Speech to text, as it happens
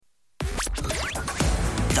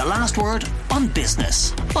the last word on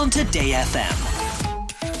business on Today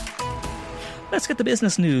FM. Let's get the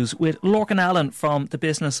business news with Lorcan Allen from the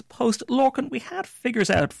Business Post. Lorcan, we had figures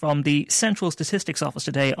out from the Central Statistics Office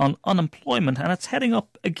today on unemployment, and it's heading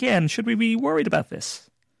up again. Should we be worried about this?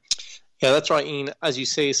 Yeah, that's right, Ian. As you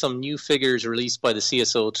say, some new figures released by the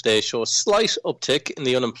CSO today show a slight uptick in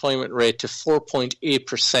the unemployment rate to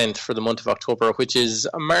 4.8% for the month of October, which is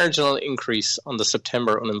a marginal increase on the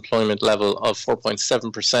September unemployment level of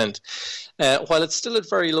 4.7%. While it's still at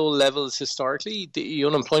very low levels historically, the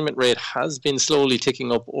unemployment rate has been slowly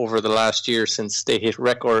ticking up over the last year since it hit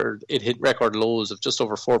record lows of just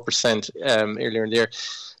over 4% earlier in the year.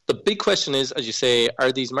 The big question is, as you say,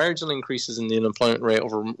 are these marginal increases in the unemployment rate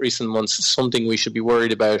over recent months something we should be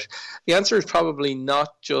worried about? The answer is probably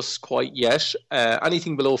not just quite yet.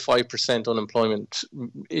 Anything below 5% unemployment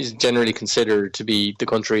is generally considered to be the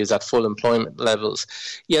country is at full employment levels.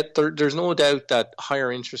 Yet there's no doubt that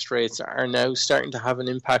higher interest rates are now starting to have an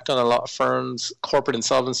impact on a lot of firms. Corporate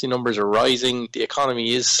insolvency numbers are rising, the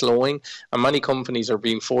economy is slowing, and many companies are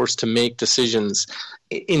being forced to make decisions.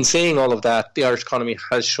 In saying all of that, the Irish economy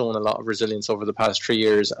has shown a lot of resilience over the past 3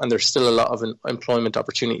 years, and there's still a lot of employment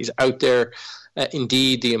opportunities out there.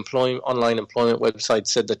 Indeed, the online employment website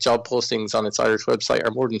said that job postings on its Irish website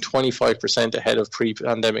are more than 25% ahead of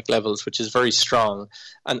pre-pandemic levels, which is very strong,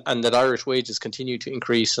 and that Irish wages continue to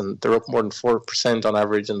increase, and they're up more than 4% on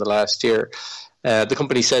average in the last year. The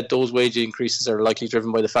company said those wage increases are likely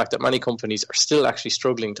driven by the fact that many companies are still actually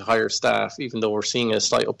struggling to hire staff, even though we're seeing a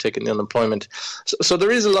slight uptick in the unemployment. So there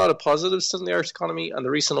is a lot of positives still in the Irish economy, and the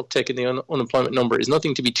recent uptick in the unemployment number is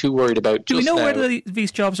nothing to be too worried about. Do we know where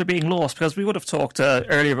these jobs are being lost? Because we would have talked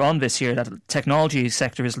earlier on this year that the technology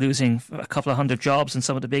sector is losing a couple of hundred jobs in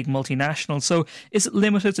some of the big multinationals. So is it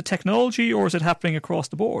limited to technology, or is it happening across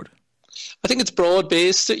the board? I think it's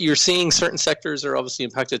broad-based. You're seeing certain sectors are obviously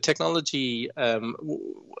impacted. Technology, there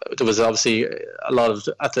was obviously a lot of,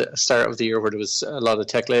 at the start of the year where there was a lot of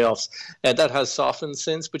tech layoffs. That has softened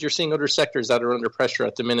since, but you're seeing other sectors that are under pressure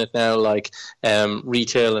at the minute now, like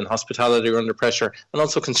retail and hospitality are under pressure, and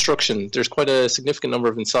also construction. There's quite a significant number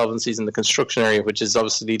of insolvencies in the construction area, which is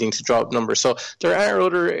obviously leading to drop numbers. So there are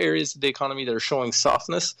other areas of the economy that are showing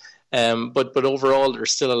softness. But overall,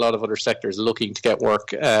 there's still a lot of other sectors looking to get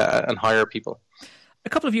work and hire people. A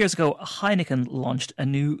couple of years ago, Heineken launched a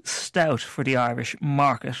new stout for the Irish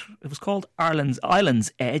market. It was called Island's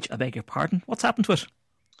Edge, I beg your pardon. What's happened to it?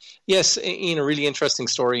 Yes, Ian, a really interesting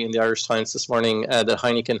story in the Irish Times this morning that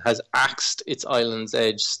Heineken has axed its Island's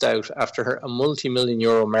Edge stout after a multi-million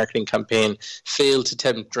euro marketing campaign failed to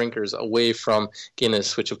tempt drinkers away from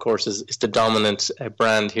Guinness, which of course is the dominant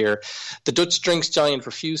brand here. The Dutch drinks giant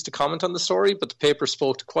refused to comment on the story, but the paper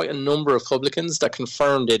spoke to quite a number of publicans that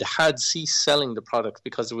confirmed it had ceased selling the product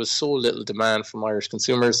because there was so little demand from Irish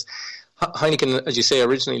consumers. Heineken, as you say,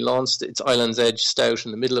 originally launched its Island's Edge stout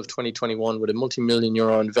in the middle of 2021 with a multi-million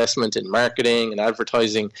euro investment in marketing and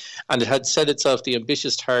advertising, and it had set itself the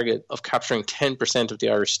ambitious target of capturing 10% of the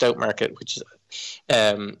Irish stout market, which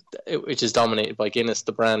is dominated by Guinness,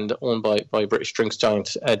 the brand owned by British drinks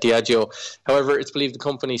giant Diageo. However, it's believed the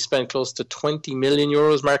company spent close to 20 million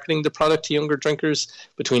euros marketing the product to younger drinkers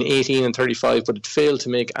between 18 and 35, but it failed to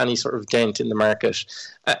make any sort of dent in the market.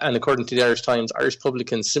 And according to the Irish Times, Irish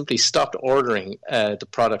publicans simply stopped ordering the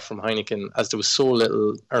product from Heineken as there was so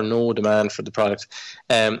little or no demand for the product.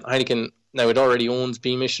 Heineken, now, it already owns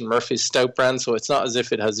Beamish and Murphy's stout brand, so it's not as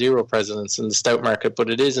if it has zero presence in the stout market, but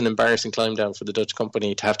it is an embarrassing climb down for the Dutch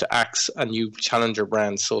company to have to axe a new challenger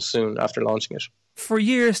brand so soon after launching it. For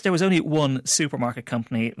years, there was only one supermarket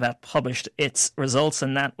company that published its results,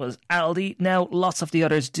 and that was Aldi. Now, lots of the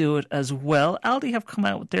others do it as well. Aldi have come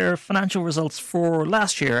out with their financial results for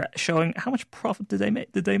last year, showing how much profit did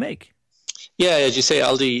they make? Yeah, as you say,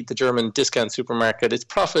 Aldi, the German discount supermarket, its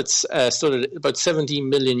profits stood at about 17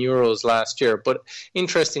 million euros last year. But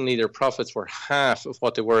interestingly, their profits were half of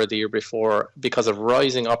what they were the year before because of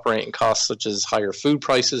rising operating costs, such as higher food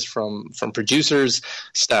prices from producers,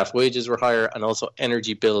 staff wages were higher, and also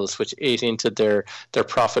energy bills, which ate into their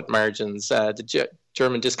profit margins. The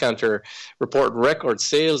German discounter reported record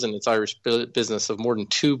sales in its Irish business of more than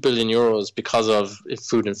 2 billion euros because of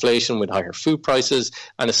food inflation with higher food prices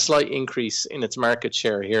and a slight increase in its market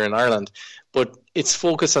share here in Ireland. But its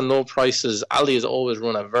focus on low prices, Aldi has always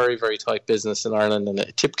run a very, very tight business in Ireland, and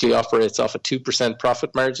it typically operates off a 2%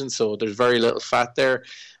 profit margin, so there's very little fat there.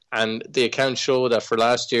 And the accounts show that for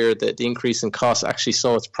last year, the increase in costs actually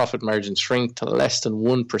saw its profit margin shrink to less than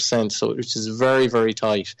 1%, so which is very, very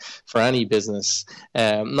tight for any business.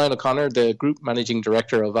 Niall O'Connor, the Group Managing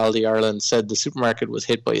Director of Aldi Ireland, said the supermarket was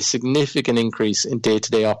hit by a significant increase in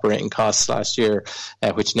day-to-day operating costs last year,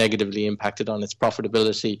 which negatively impacted on its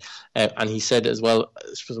profitability. And he said as well,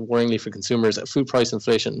 worryingly for consumers, food price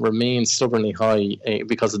inflation remains stubbornly high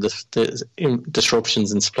because of the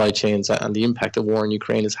disruptions in supply chains and the impact the war in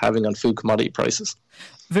Ukraine is having on food commodity prices.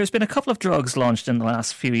 There's been a couple of drugs launched in the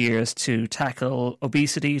last few years to tackle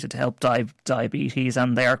obesity, to help diabetes,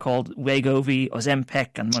 and they are called Wegovy,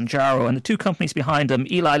 Ozempic and Mounjaro. And the two companies behind them,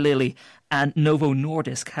 Eli Lilly and Novo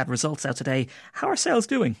Nordisk, had results out today. How are sales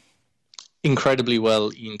doing? Incredibly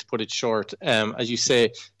well, Ian, to put it short. As you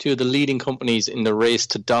say, two of the leading companies in the race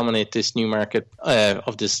to dominate this new market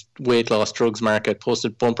of this weight loss drugs market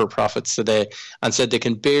posted bumper profits today and said they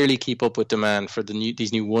can barely keep up with demand for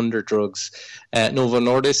these new wonder drugs. Novo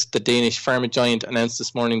Nordisk, the Danish pharma giant, announced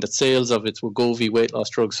this morning that sales of its Wegovy weight loss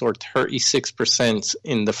drug soared 36%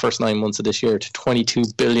 in the first 9 months of this year to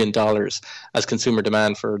 $22 billion as consumer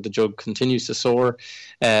demand for the drug continues to soar.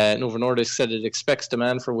 Novo Nordisk said it expects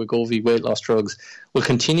demand for Wegovy weight loss drugs will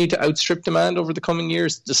continue to outstrip demand over the coming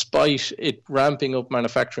years, despite it ramping up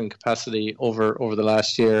manufacturing capacity over the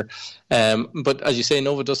last year. But as you say,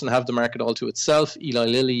 Novo doesn't have the market all to itself. Eli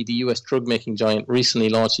Lilly, the US drug-making giant, recently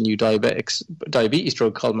launched a new diabetes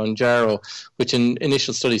drug called Mounjaro, which in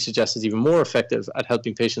initial studies suggests is even more effective at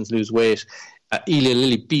helping patients lose weight. Eli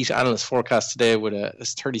Lilly beat analyst forecasts today with a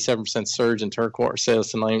 37% surge in third quarter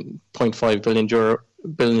sales to $9.5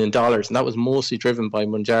 billion, and that was mostly driven by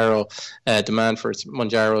Mounjaro, demand for its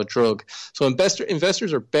Mounjaro drug. So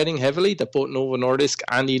investors are betting heavily that both Novo Nordisk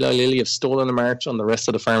and Eli Lilly have stolen a march on the rest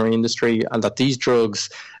of the pharma industry, and that these drugs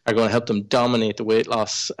are going to help them dominate the weight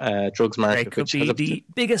loss drugs market. They could be the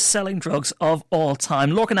biggest selling drugs of all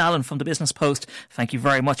time. Lorcan Allen from the Business Post, thank you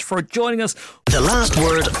very much for joining us. The Last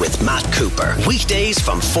Word with Matt Cooper. Weekdays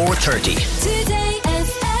from 4:30.